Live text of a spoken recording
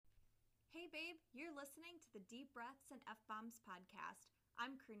babe, you're listening to the Deep Breaths and F-Bombs podcast.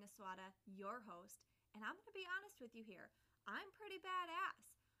 I'm Karina Swada, your host, and I'm going to be honest with you here. I'm pretty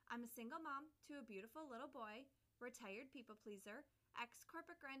badass. I'm a single mom to a beautiful little boy, retired people pleaser,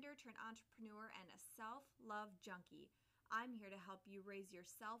 ex-corporate grinder turned entrepreneur, and a self-love junkie. I'm here to help you raise your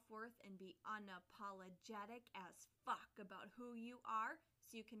self-worth and be unapologetic as fuck about who you are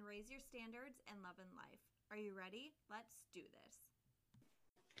so you can raise your standards and love in life. Are you ready? Let's do this.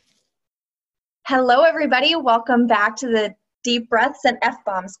 Hello, everybody. Welcome back to the Deep Breaths and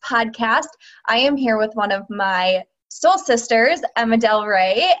F-Bombs podcast. I am here with one of my soul sisters, Emma Del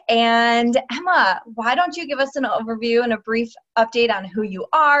Rey. And Emma, why don't you give us an overview and a brief update on who you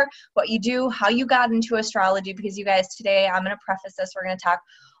are, what you do, how you got into astrology? Because you guys, today, I'm going to preface this. We're going to talk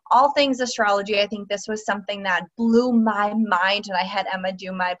all things astrology. I think this was something that blew my mind, and I had Emma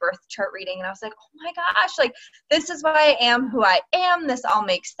do my birth chart reading, and I was like, oh my gosh, like, this is why I am who I am. This all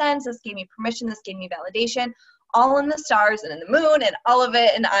makes sense. This gave me permission. This gave me validation, all in the stars and in the moon and all of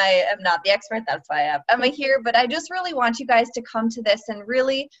it, and I am not the expert. That's why I have Emma here, but I just really want you guys to come to this and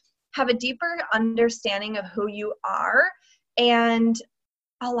really have a deeper understanding of who you are and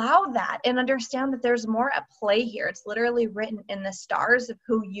allow that and understand that there's more at play here. It's literally written in the stars of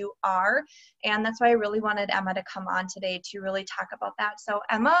who you are. And that's why I really wanted Emma to come on today to really talk about that. So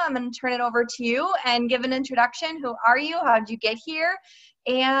Emma, I'm going to turn it over to you and give an introduction. Who are you? How did you get here?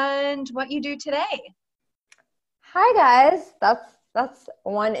 And what you do today? Hi guys. That's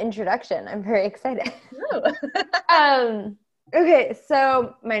one introduction. I'm very excited. Okay,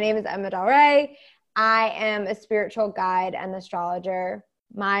 so my name is Emma Del Rey. I am a spiritual guide and astrologer.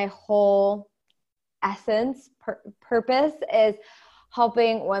 My whole essence, purpose is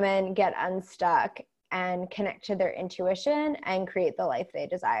helping women get unstuck and connect to their intuition and create the life they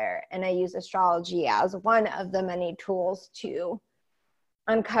desire. And I use astrology as one of the many tools to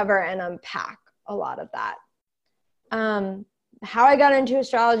uncover and unpack a lot of that. How I got into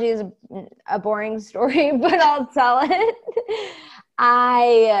astrology is a boring story, but I'll tell it.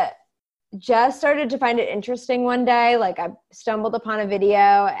 I just started to find it interesting one day. Like, I stumbled upon a video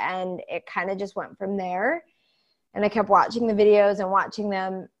and it kind of just went from there. And I kept watching the videos and watching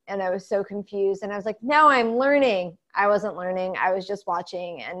them, and I was so confused. And I was like, no, I'm learning. I wasn't learning. I was just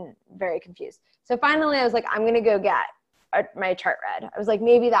watching and very confused. So finally I was like, I'm going to go get my chart read. I was like,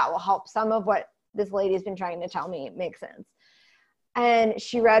 maybe that will help some of what this lady's been trying to tell me make sense. And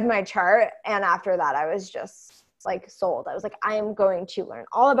she read my chart. And after that, I was just like sold. I was like, I am going to learn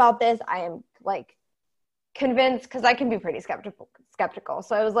all about this. I am like convinced, because I can be pretty skeptical.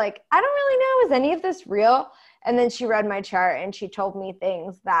 So I was like, I don't really know, is any of this real? And then she read my chart and she told me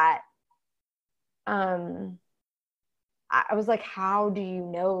things that I was like, how do you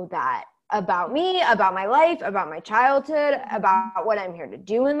know that about me, about my life, about my childhood, about what I'm here to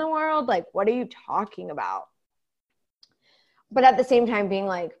do in the world? Like, what are you talking about? But at the same time being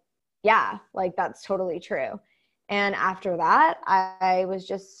like, yeah, like that's totally true. And after that, I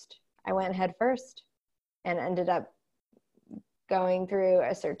went head first and ended up going through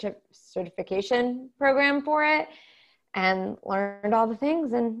a certification program for it and learned all the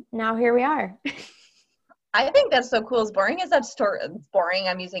things. And now here we are. I think that's so cool. As boring as that story, boring,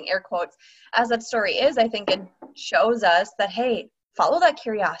 I'm using air quotes, as that story is, I think it shows us that, hey, follow that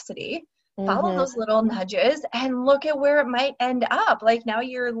curiosity, follow those little nudges, and look at where it might end up. Like, now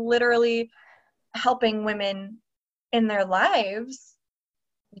you're literally helping women in their lives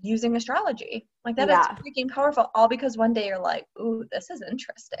using astrology. Like, that is freaking powerful, all because one day you're like, ooh, this is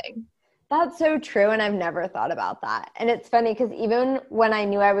interesting. That's so true. And I've never thought about that. And it's funny because even when I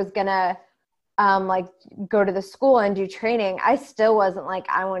knew I was gonna like go to the school and do training, I still wasn't like,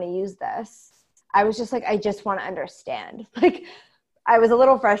 I want to use this. I was just like, I just want to understand. Like, I was a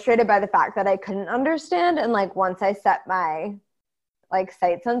little frustrated by the fact that I couldn't understand. And like, once I set my like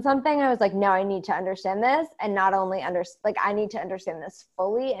sights on something, I was like, no, I need to understand this. And not only I need to understand this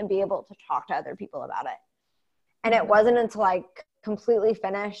fully and be able to talk to other people about it. And it wasn't until I completely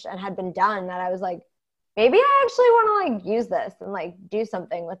finished and had been done that I was like, maybe I actually want to like use this and like do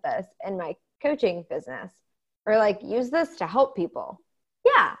something with this in my coaching business, or like use this to help people.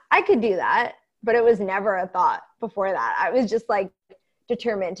 Yeah, I could do that, but it was never a thought before that. I was just like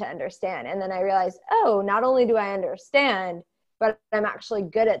determined to understand. And then I realized, oh, not only do I understand, but I'm actually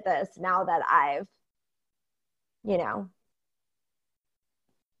good at this now that I've,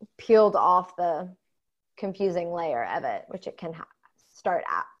 peeled off the confusing layer of it, which it can start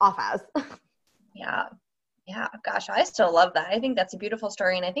off as. Yeah, gosh, I still love that. I think that's a beautiful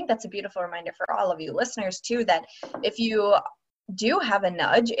story, and I think that's a beautiful reminder for all of you listeners too, that if you do have a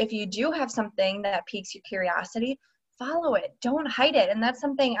nudge, if you do have something that piques your curiosity, follow it. Don't hide it. And that's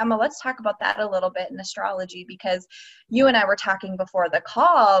something, Emma, let's talk about that a little bit in astrology, because you and I were talking before the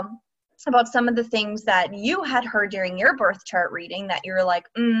call about some of the things that you had heard during your birth chart reading that you were like,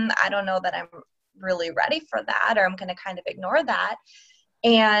 I don't know that I'm really ready for that, or I'm going to kind of ignore that.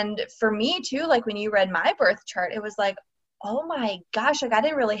 And for me too, like when you read my birth chart, it was like, oh my gosh, like I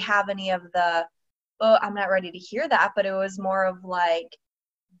didn't really have any of the, oh, I'm not ready to hear that. But it was more of like,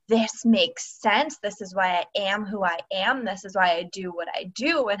 this makes sense. This is why I am who I am. This is why I do what I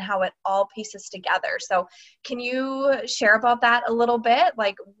do, and how it all pieces together. So can you share about that a little bit?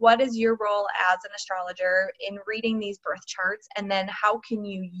 Like, what is your role as an astrologer in reading these birth charts? And then how can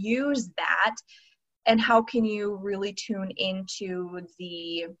you use that? And how can you really tune into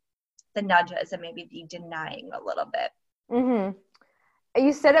the nudges and maybe the denying a little bit? Mm-hmm.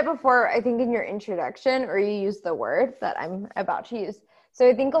 You said it before, I think in your introduction, or you used the word that I'm about to use. So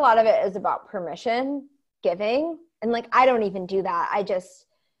I think a lot of it is about permission giving. And like, I don't even do that.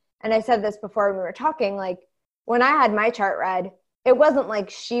 And I said this before when we were talking, like when I had my chart read, it wasn't like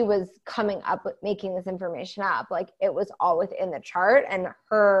she was coming up with making this information up. Like it was all within the chart, and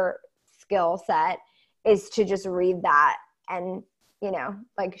her skill set is to just read that and,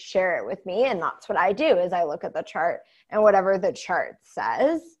 like share it with me. And that's what I do, is I look at the chart, and whatever the chart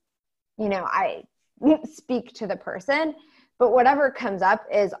says, I speak to the person. But whatever comes up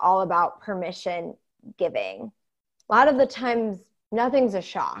is all about permission giving. A lot of the times, nothing's a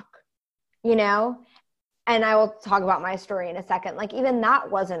shock, and I will talk about my story in a second. Like, even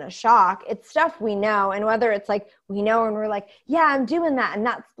that wasn't a shock. It's stuff we know. And whether it's like, we know and we're like, yeah, I'm doing that, and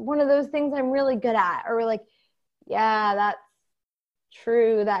that's one of those things I'm really good at. Or we're like, yeah, that's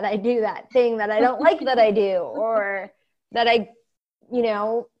true that I do that thing that I don't like that I do. Or that I,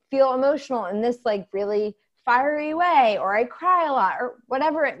 feel emotional in this like really fiery way, or I cry a lot, or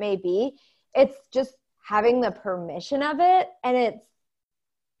whatever it may be. It's just having the permission of it, and it's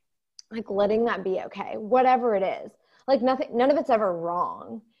like letting that be okay, whatever it is. Like none of it's ever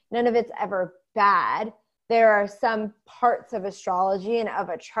wrong. None of it's ever bad. There are some parts of astrology and of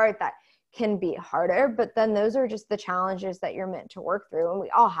a chart that can be harder, but then those are just the challenges that you're meant to work through. And we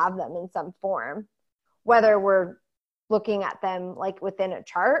all have them in some form, whether we're looking at them like within a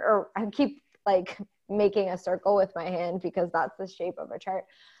chart, or I keep like making a circle with my hand because that's the shape of a chart,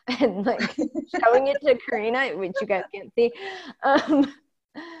 and like showing it to Karina, which you guys can't see.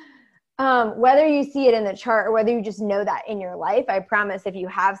 Whether you see it in the chart or whether you just know that in your life, I promise if you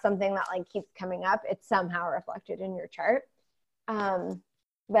have something that like keeps coming up, it's somehow reflected in your chart.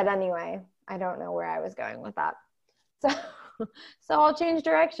 But anyway, I don't know where I was going with that. So I'll change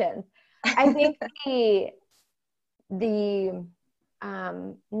directions. I think the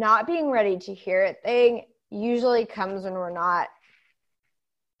not being ready to hear it thing usually comes when we're not.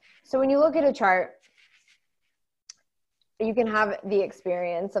 So when you look at a chart, you can have the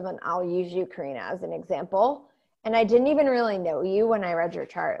experience of I'll use you, Karina, as an example. And I didn't even really know you when I read your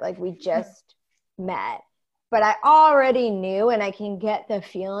chart. Like we just met, but I already knew, and I can get the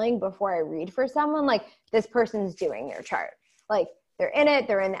feeling before I read for someone, like this person's doing your chart. Like they're in it,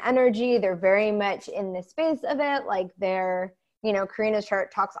 they're in the energy, they're very much in the space of it. Like they're, Karina's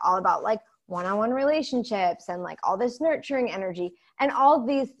chart talks all about like one-on-one relationships and like all this nurturing energy and all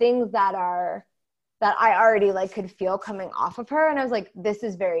these things that I already like could feel coming off of her. And I was like, this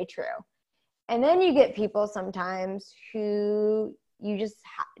is very true. And then you get people sometimes who you just,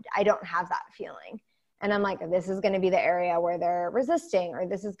 I don't have that feeling. And I'm like, this is going to be the area where they're resisting, or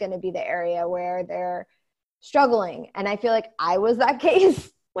this is going to be the area where they're struggling. And I feel like I was that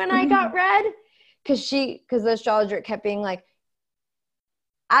case when I got read, because the astrologer kept being like,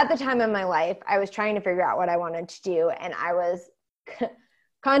 at the time in my life, I was trying to figure out what I wanted to do. And I was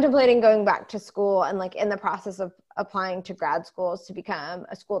contemplating going back to school and like in the process of applying to grad schools to become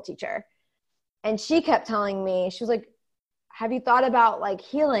a school teacher. And she kept telling me, she was like, have you thought about like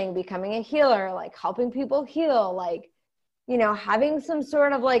healing, becoming a healer, like helping people heal, like, having some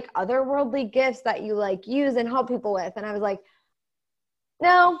sort of like otherworldly gifts that you like use and help people with? And I was like,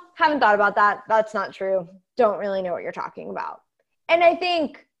 no, haven't thought about that. That's not true. Don't really know what you're talking about. And I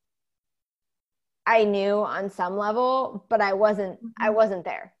think I knew on some level, but I wasn't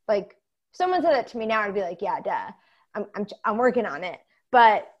there. Like if someone said that to me now, I'd be like, yeah, duh, I'm working on it.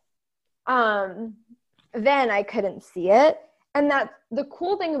 But then I couldn't see it. And that's the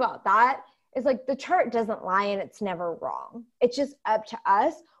cool thing about that is like the chart doesn't lie and it's never wrong. It's just up to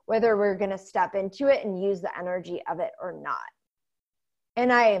us whether we're going to step into it and use the energy of it or not.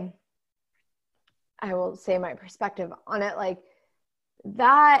 And I will say my perspective on it, like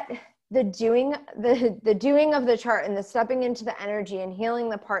that the doing of the chart and the stepping into the energy and healing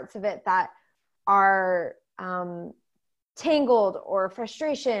the parts of it that are tangled or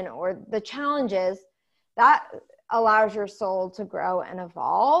frustration or the challenges, that allows your soul to grow and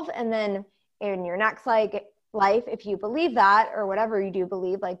evolve. And then in your next life, if you believe that, or whatever you do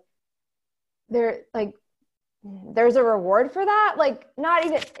believe, like there's a reward for that. Like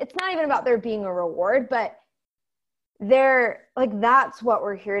it's not even about there being a reward, but that's what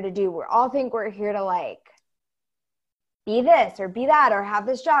we're here to do. We all think we're here to like be this or be that, or have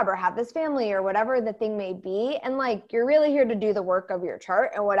this job or have this family or whatever the thing may be. And like, you're really here to do the work of your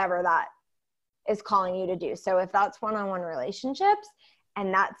chart and whatever that is calling you to do. So if that's one-on-one relationships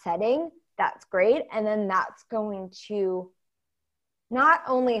and that setting, that's great. And then that's going to not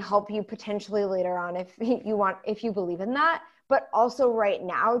only help you potentially later on if you believe in that, but also right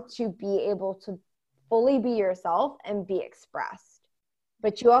now to be able to fully be yourself and be expressed.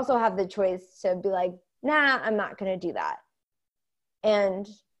 But you also have the choice to be like, nah, I'm not going to do that. And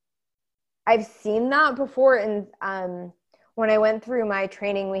I've seen that before. And when I went through my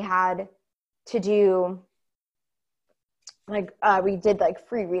training, we had to do we did like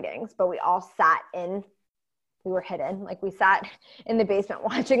free readings, but we all we were hidden. Like we sat in the basement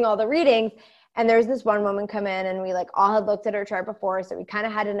watching all the readings. And there's this one woman come in, and we like all had looked at her chart before. So we kind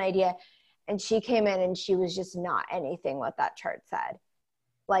of had an idea. And she came in and she was just not anything what that chart said.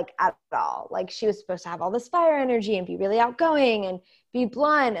 Like at all. Like she was supposed to have all this fire energy and be really outgoing and be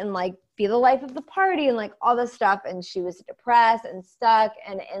blunt and like be the life of the party and like all this stuff. And she was depressed and stuck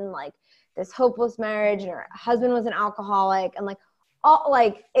and in like this hopeless marriage, and her husband was an alcoholic, and like all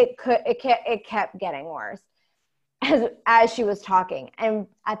like it kept getting worse as she was talking. And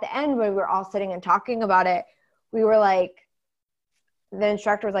at the end, when we were all sitting and talking about it, we were like, the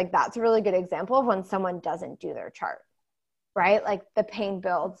instructor was like, that's a really good example of when someone doesn't do their chart. Right? Like the pain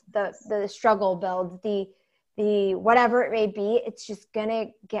builds, the struggle builds, the whatever it may be, it's just going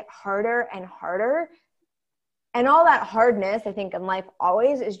to get harder and harder. And all that hardness, I think in life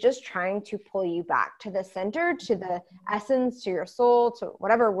always is just trying to pull you back to the center, to the essence, to your soul, to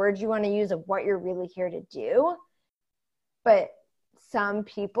whatever words you want to use of what you're really here to do. But some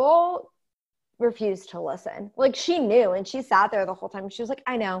people refuse to listen. Like she knew, and she sat there the whole time. She was like,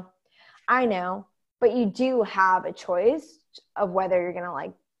 I know. But you do have a choice of whether you're going to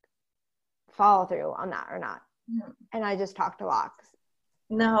like follow through on that or not. Mm-hmm. And I just talked a lot.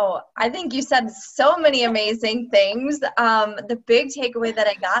 No, I think you said so many amazing things. The big takeaway that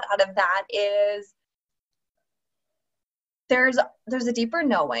I got out of that is there's a deeper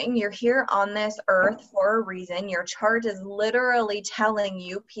knowing. You're here on this earth for a reason. Your chart is literally telling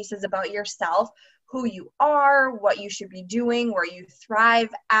you pieces about yourself, who you are, what you should be doing, where you thrive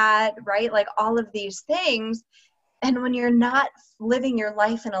at, right? Like all of these things. And when you're not living your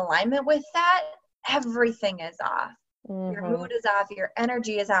life in alignment with that, everything is off. Mm-hmm. Your mood is off, your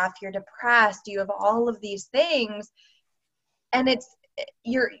energy is off, you're depressed, you have all of these things. And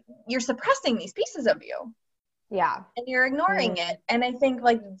you're suppressing these pieces of you. Yeah. And you're ignoring it. And I think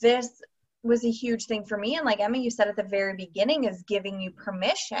like this was a huge thing for me. And like Emma, you said at the very beginning, is giving you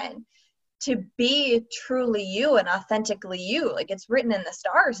permission to be truly you and authentically you. Like it's written in the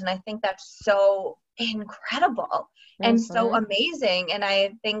stars. And I think that's so incredible and so amazing. And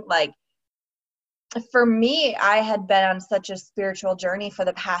I think like, for me, I had been on such a spiritual journey for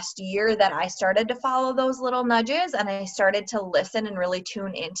the past year that I started to follow those little nudges, and I started to listen and really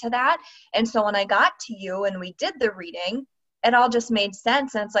tune into that. And so when I got to you and we did the reading, it all just made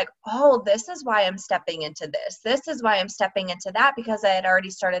sense. And it's like, oh, this is why I'm stepping into this. This is why I'm stepping into that, because I had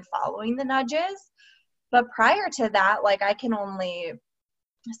already started following the nudges. But prior to that, like I can only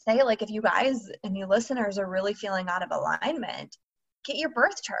say, like, if you guys and you listeners are really feeling out of alignment, get your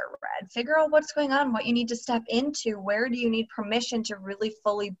birth chart read, figure out what's going on, what you need to step into, where do you need permission to really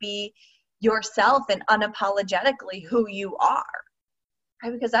fully be yourself and unapologetically who you are,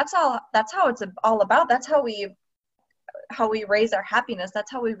 right? Because that's how it's all about. That's how we raise our happiness.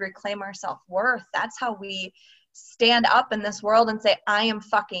 That's how we reclaim our self-worth. That's how we stand up in this world and say, I am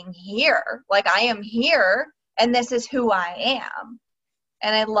fucking here. Like I am here and this is who I am.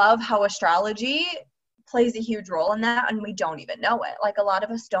 And I love how astrology plays a huge role in that, and we don't even know it. Like a lot of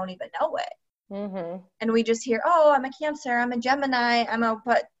us don't even know it. Mm-hmm. And we just hear, oh, I'm a Cancer, I'm a Gemini,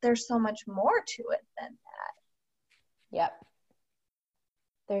 but there's so much more to it than that. Yep.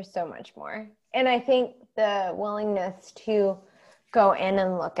 There's so much more. And I think the willingness to go in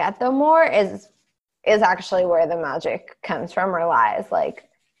and look at them more is actually where the magic comes from or lies. Like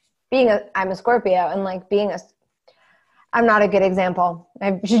I'm a Scorpio, and like I'm not a good example.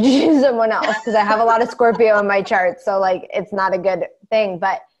 I should use someone else because I have a lot of Scorpio in my chart. So like, it's not a good thing,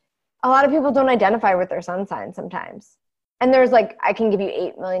 but a lot of people don't identify with their sun sign sometimes. And there's like, I can give you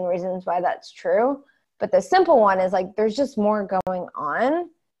 8 million reasons why that's true. But the simple one is like, there's just more going on,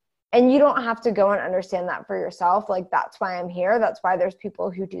 and you don't have to go and understand that for yourself. Like, that's why I'm here. That's why there's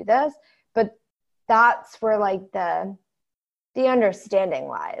people who do this. But that's where like the understanding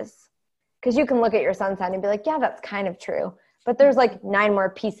lies. Because you can look at your sun sign and be like, yeah, that's kind of true. But there's like 9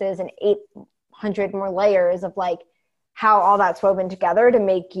 more pieces and 800 more layers of like how all that's woven together to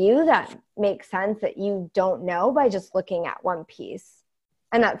make you that makes sense that you don't know by just looking at one piece.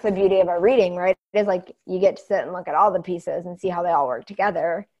 And that's the beauty of a reading, right? It's like you get to sit and look at all the pieces and see how they all work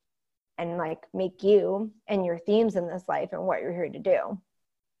together and like make you and your themes in this life and what you're here to do.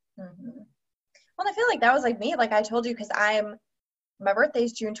 Mm-hmm. Well, I feel like that was like me. Like I told you, because my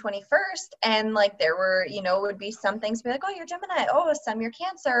birthday's June 21st, and like there were, would be some things be like, oh, you're Gemini. Oh, some you're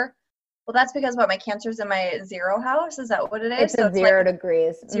Cancer. Well, that's because my Cancer's in my 0 house. Is that what it is? It's 0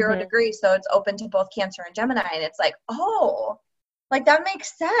 degrees. 0 degrees. So it's open to both Cancer and Gemini. And it's like, oh, like that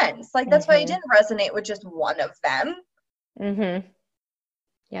makes sense. Like that's why it didn't resonate with just one of them. Mm-hmm.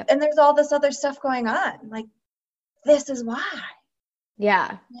 Yep. And there's all this other stuff going on. Like, this is why. Yeah.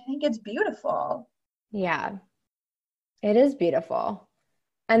 I think it's beautiful. Yeah. It is beautiful.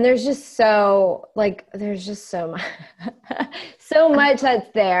 And there's just so much, so much that's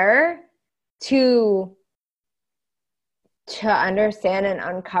there to understand and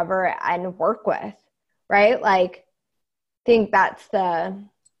uncover and work with, right? Like, I think that's the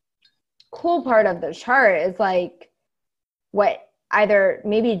cool part of the chart is like what either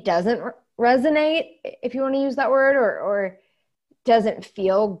maybe doesn't resonate, if you want to use that word, or doesn't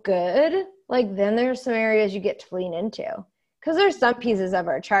feel good. Like then there's some areas you get to lean into, because there's some pieces of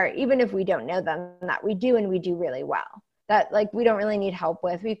our chart, even if we don't know them, that we do and we do really well, that like we don't really need help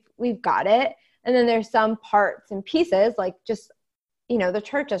with. We've got it. And then there's some parts and pieces like just, the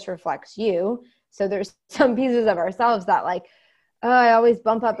chart just reflects you. So there's some pieces of ourselves that like, oh, I always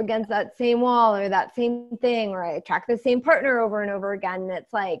bump up against that same wall or that same thing, or I attract the same partner over and over again. And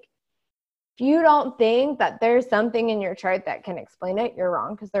it's like, if you don't think that there's something in your chart that can explain it, you're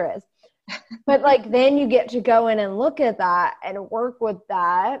wrong, because there is. But like, then you get to go in and look at that and work with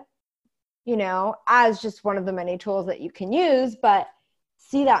that, as just one of the many tools that you can use, but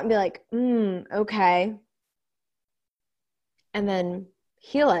see that and be like, okay. And then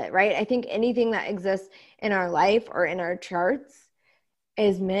heal it, right? I think anything that exists in our life or in our charts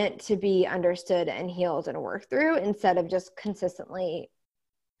is meant to be understood and healed and worked through, instead of just consistently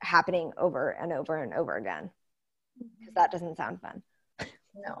happening over and over and over again, because that doesn't sound fun.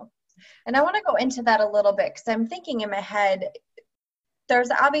 No. And I want to go into that a little bit, because I'm thinking in my head,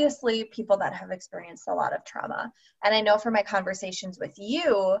 there's obviously people that have experienced a lot of trauma. And I know from my conversations with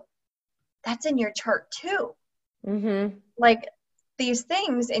you, that's in your chart too. Mm-hmm. Like these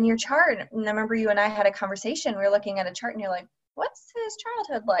things in your chart. And I remember you and I had a conversation. We were looking at a chart and you're like, what's his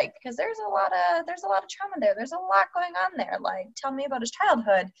childhood like? Because there's a lot of trauma there. There's a lot going on there. Like, tell me about his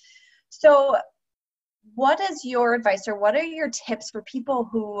childhood. So what is your advice, or what are your tips for people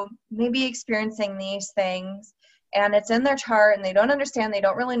who may be experiencing these things and it's in their chart and they don't understand, they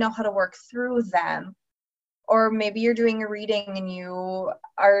don't really know how to work through them? Or maybe you're doing a reading and you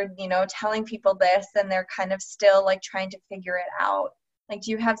are, telling people this and they're kind of still like trying to figure it out. Like,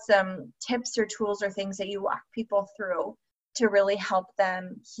 do you have some tips or tools or things that you walk people through to really help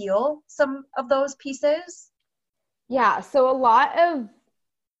them heal some of those pieces? Yeah. So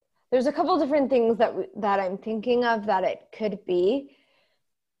there's a couple different things that I'm thinking of that it could be.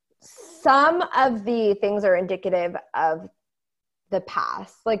 Some of the things are indicative of the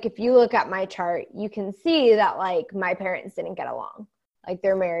past. Like if you look at my chart, you can see that like my parents didn't get along. Like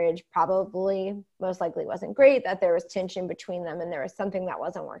their marriage probably most likely wasn't great, that there was tension between them and there was something that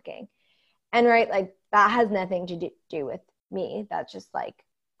wasn't working. And right, like that has nothing to do with me. That's just like,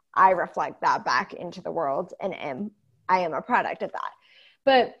 I reflect that back into the world and I am a product of that.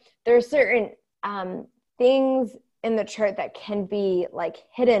 But there's certain things in the chart that can be like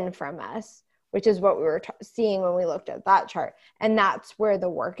hidden from us, which is what we were seeing when we looked at that chart. And that's where the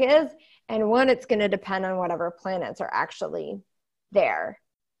work is. And one, it's going to depend on whatever planets are actually there,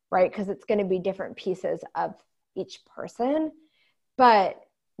 right? Because it's going to be different pieces of each person. But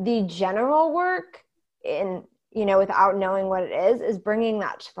the general work in, without knowing what it is bringing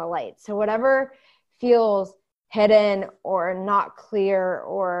that to the light. So whatever feels hidden or not clear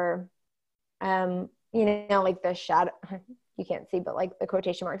or, like the shadow, you can't see, but like the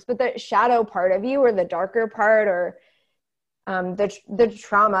quotation marks, but the shadow part of you or the darker part or the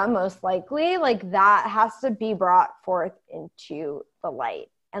trauma, most likely, like that has to be brought forth into the light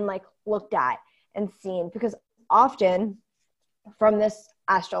and like looked at and seen, because often from this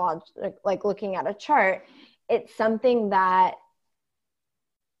astrology, like looking at a chart, it's something that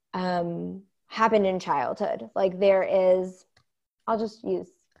happened in childhood. Like there is, I'll just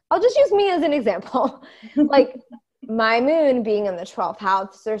use me as an example. Like my moon being in the 12th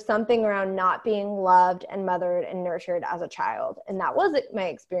house, there's something around not being loved and mothered and nurtured as a child. And that was my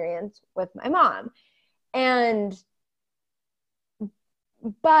experience with my mom.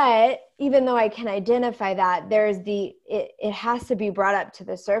 But even though I can identify that, there's it has to be brought up to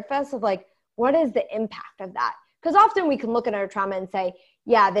the surface of like, what is the impact of that? Because often we can look at our trauma and say,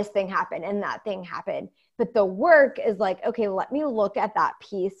 yeah, this thing happened and that thing happened. But the work is like, okay, let me look at that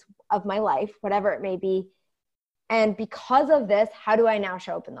piece of my life, whatever it may be. And because of this, how do I now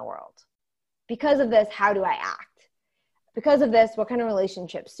show up in the world? Because of this, how do I act? Because of this, what kind of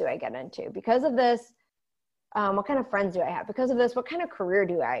relationships do I get into? Because of this, what kind of friends do I have? Because of this, what kind of career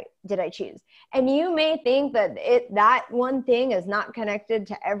did I choose? And you may think that that one thing is not connected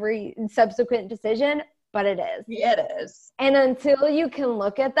to every subsequent decision, but it is. It is. And until you can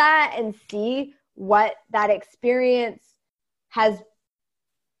look at that and see what that experience has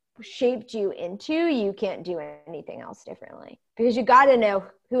shaped you into, you can't do anything else differently, because you got to know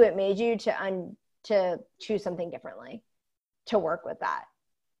who it made you to choose something differently, to work with that.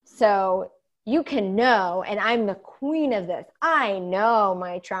 So you can know, and I'm the queen of this. I know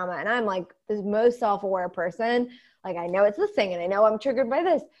my trauma, and I'm like the most self-aware person. Like I know it's this thing, and I know I'm triggered by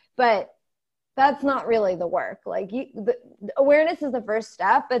this, but that's not really the work. Like the awareness is the first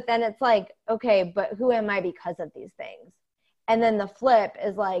step, but then it's like, okay, but who am I because of these things? And then the flip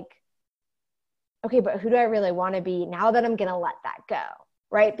is like, okay, but who do I really want to be now that I'm going to let that go,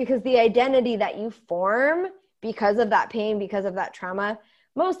 right? Because the identity that you form because of that pain, because of that trauma,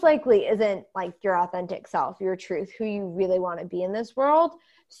 most likely isn't like your authentic self, your truth, who you really want to be in this world.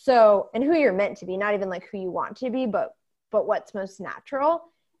 So, and who you're meant to be, not even like who you want to be, but what's most natural.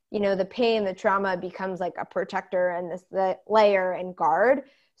 You know, the pain, the trauma becomes like a protector and the layer and guard.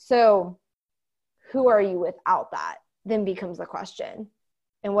 So who are you without that then becomes the question.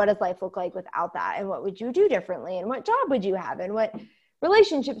 And what does life look like without that? And what would you do differently? And what job would you have? And what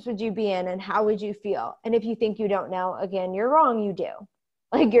relationships would you be in? And how would you feel? And if you think you don't know, again, you're wrong, you do.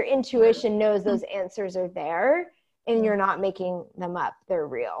 Like your intuition knows those answers are there and you're not making them up. They're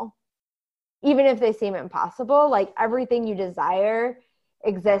real. Even if they seem impossible, like everything you desire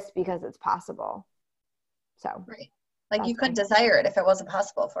exists because it's possible. So, right. Like you couldn't desire it if it wasn't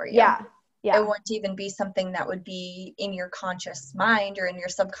possible for you. Yeah. It wouldn't even be something that would be in your conscious mind or in your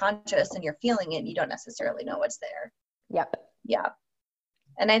subconscious, and you're feeling it. You don't necessarily know what's there. Yep. Yeah.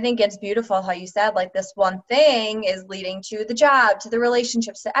 And I think it's beautiful how you said, like, this one thing is leading to the job, to the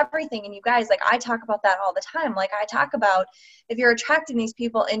relationships, to everything. And you guys, like, I talk about that all the time. Like, I talk about if you're attracting these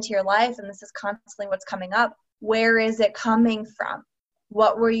people into your life and this is constantly what's coming up, where is it coming from?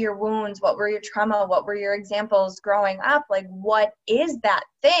 What were your wounds? What were your trauma? What were your examples growing up? Like, what is that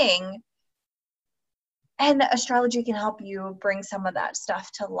thing? And astrology can help you bring some of that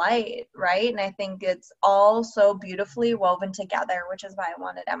stuff to light, right? And I think it's all so beautifully woven together, which is why I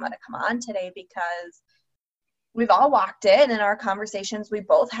wanted Emma to come on today, because we've all walked it. And in our conversations, we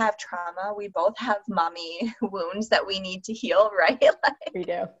both have trauma. We both have mommy wounds that we need to heal, right? Like, we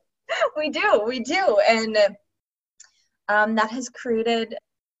do. We do. And that has created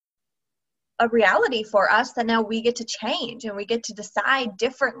a reality for us that now we get to change and we get to decide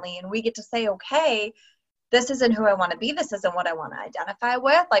differently, and we get to say, okay, this isn't who I want to be. This isn't what I want to identify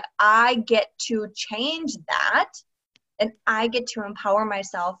with. Like, I get to change that, and I get to empower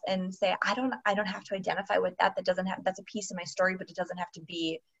myself and say, I don't have to identify with that. That's a piece of my story, but it doesn't have to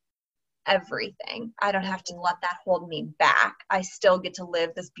be everything. I don't have to let that hold me back. I still get to live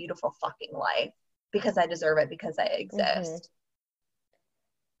this beautiful fucking life because I deserve it, because I exist.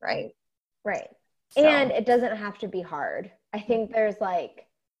 Mm-hmm. Right. So. And it doesn't have to be hard. I think there's like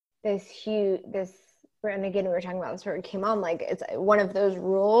and again, we were talking about this before it came on, like it's one of those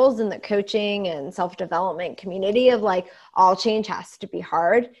rules in the coaching and self-development community of like, all change has to be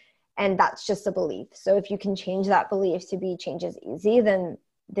hard. And that's just a belief. So if you can change that belief to be change is easy, then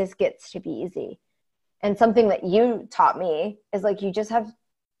this gets to be easy. And something that you taught me is like, you just have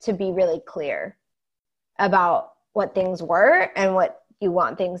to be really clear about what things were and what you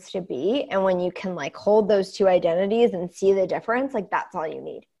want things to be. And when you can like hold those two identities and see the difference, like that's all you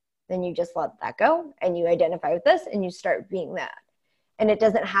need. Then you just let that go and you identify with this and you start being that. And it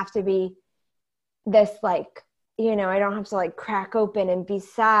doesn't have to be this like, you know, I don't have to like crack open and be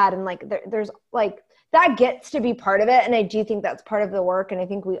sad. And like, there's like, that gets to be part of it. And I do think that's part of the work. And I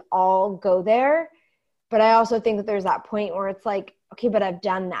think we all go there. But I also think that there's that point where it's like, okay, but I've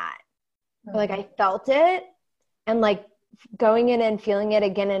done that. Mm-hmm. Like I felt it. And like going in and feeling it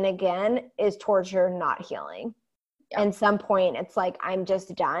again and again is torture, not healing. Yep. And some point it's like, I'm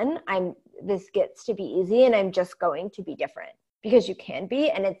just done. this gets to be easy and I'm just going to be different, because you can be.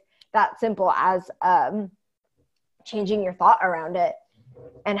 And it's that simple as changing your thought around it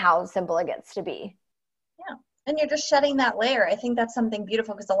and how simple it gets to be. Yeah. And you're just shedding that layer. I think that's something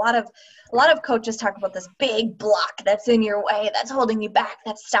beautiful, because a lot of coaches talk about this big block that's in your way, that's holding you back,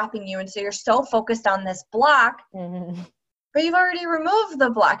 that's stopping you. And so you're so focused on this block, Mm-hmm. but you've already removed the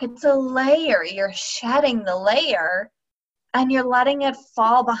block. It's a layer. You're shedding the layer and you're letting it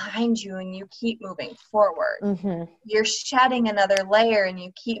fall behind you, and you keep moving forward. Mm-hmm. You're shedding another layer and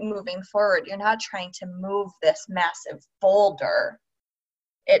you keep moving forward. You're not trying to move this massive boulder.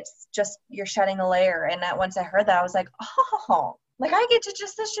 It's just, you're shedding a layer. And once I heard that, I was like, oh, like I get to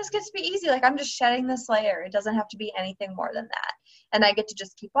this just gets to be easy. Like I'm just shedding this layer. It doesn't have to be anything more than that. And I get to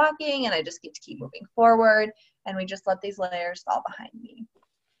just keep walking, and I just get to keep moving forward. And we just let these layers fall behind me.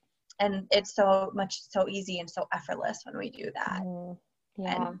 And it's so easy and so effortless when we do that.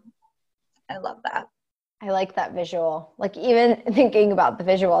 Yeah. And I love that. I like that visual. Like, even thinking about the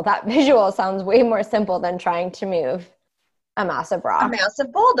visual, that visual sounds way more simple than trying to move a massive rock. A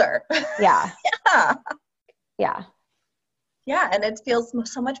massive boulder. Yeah. Yeah. Yeah. Yeah. And it feels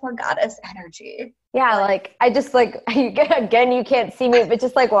so much more goddess energy. Yeah. Like I just again, you can't see me, but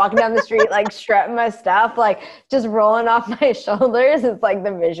just like walking down the street, like strutting my stuff, like just rolling off my shoulders. It's like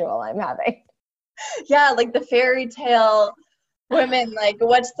the visual I'm having. Yeah. Like the fairy tale women, like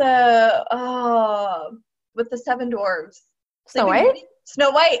what's the, with the 7 dwarves? Snow White?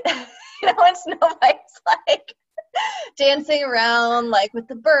 Snow White. And Snow White's like dancing around like with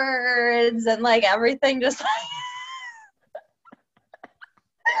the birds and like everything, just like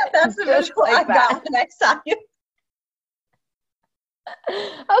that's the Just visual like I got when I saw you.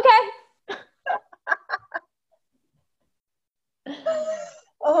 Okay.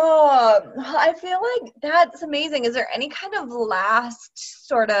 Oh, I feel like that's amazing. Is there any kind of last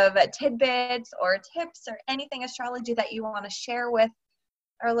sort of tidbits or tips or anything astrology that you want to share with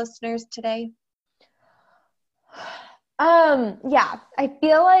our listeners today? Yeah, I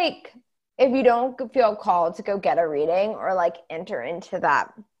feel like if you don't feel called to go get a reading or like enter into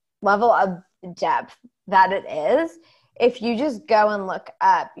that level of depth that it is, if you just go and look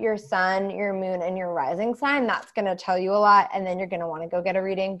up your sun, your moon, and your rising sign, that's going to tell you a lot. And then you're going to want to go get a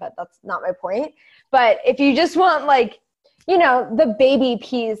reading, but that's not my point. But if you just want like, the baby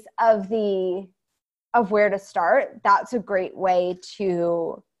piece of where to start, that's a great way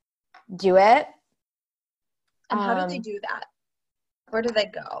to do it. And how do they do that? Where do they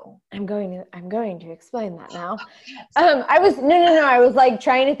go? I'm going to explain that now. I was like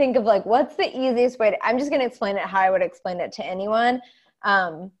trying to think of like, what's the easiest way I'm just going to explain it how I would explain it to anyone.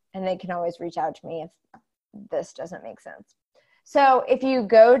 And they can always reach out to me if this doesn't make sense. So if you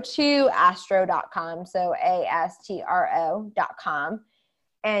go to astro.com, so astro.com,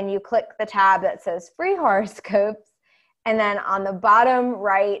 and you click the tab that says free horoscopes, and then on the bottom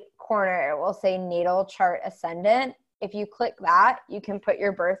right corner, it will say natal chart ascendant. If you click that, you can put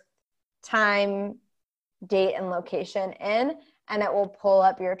your birth time, date, and location in, and it will pull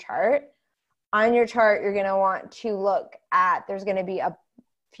up your chart. On your chart, you're going to want to look at, there's going to be a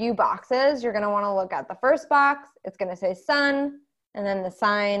few boxes. You're going to want to look at the first box. It's going to say sun, and then the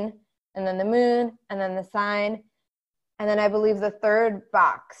sign, and then the moon, and then the sign. And then I believe the third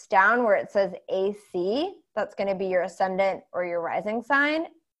box down where it says AC, that's going to be your ascendant or your rising sign.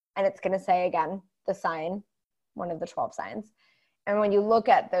 And it's going to say, again, the sign, one of the 12 signs. And when you look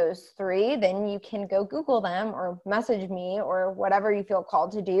at those 3, then you can go Google them or message me or whatever you feel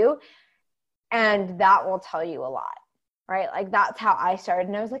called to do. And that will tell you a lot, right? Like that's how I started.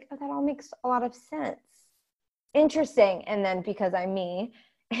 And I was like, oh, that all makes a lot of sense. Interesting. And then because I'm me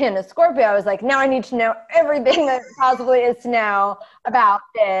and a Scorpio, I was like, now I need to know everything that possibly is to know about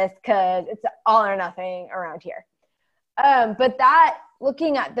this, because it's all or nothing around here. But that,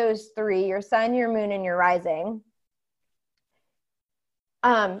 looking at those 3, your sun, your moon, and your rising,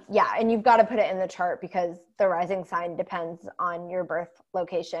 and you've got to put it in the chart because the rising sign depends on your birth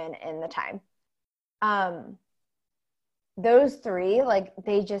location and the time. Those 3, like,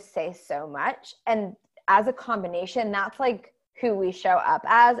 they just say so much. And as a combination, that's like who we show up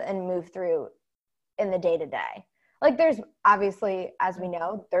as and move through in the day-to-day. Like there's obviously, as we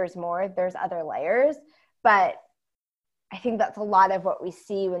know, there's other layers, but I think that's a lot of what we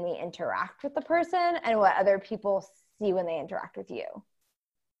see when we interact with the person and what other people see when they interact with you.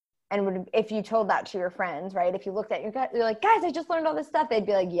 And if you told that to your friends, right? If you looked at your gut, you're like, guys, I just learned all this stuff. They'd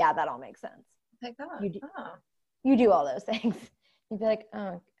be like, yeah, that all makes sense. Like that. You do all those things. You'd be like,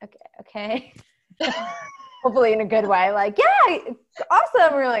 oh, okay. Hopefully in a good way. Like, yeah,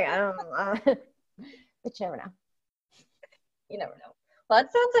 awesome. We're like, I don't know. But you never know. You never know.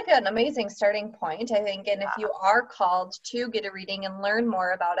 That sounds like an amazing starting point, I think. And if you are called to get a reading and learn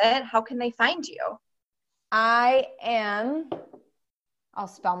more about it, how can they find you? I'll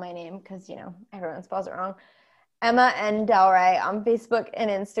spell my name because, everyone spells it wrong. Emma N. Del Rey on Facebook and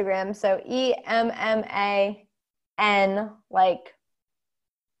Instagram. So EMMAN, like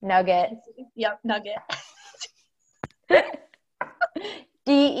nugget. Yep, nugget.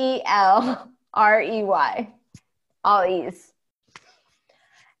 DELREY. All E's.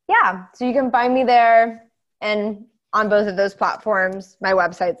 Yeah, so you can find me there and on both of those platforms. My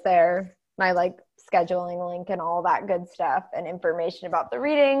website's there, my scheduling link and all that good stuff, and information about the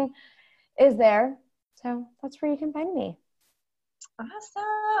reading is there. So that's where you can find me.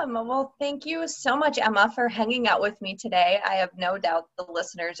 Awesome. Well, thank you so much, Emma, for hanging out with me today. I have no doubt the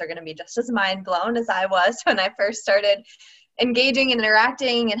listeners are going to be just as mind blown as I was when I first started engaging and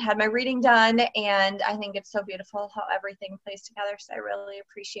interacting and had my reading done. And I think it's so beautiful how everything plays together. So I really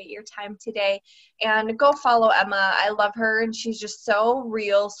appreciate your time today. And go follow Emma. I love her. And she's just so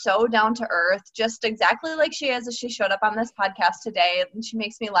real, so down to earth, just exactly like she is as she showed up on this podcast today. And she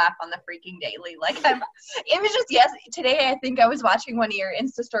makes me laugh on the freaking daily. It was just, today I think I was watching one of your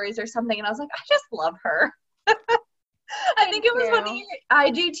Insta stories or something. And I was like, I just love her. I think it was one of your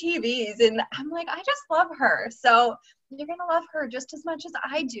IGTVs. And I'm like, I just love her. So you're going to love her just as much as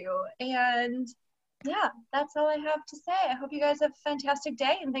I do. And yeah, that's all I have to say. I hope you guys have a fantastic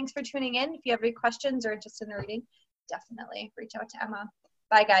day. And thanks for tuning in. If you have any questions or interested in reading, definitely reach out to Emma.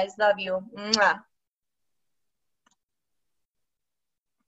 Bye, guys. Love you. Mwah.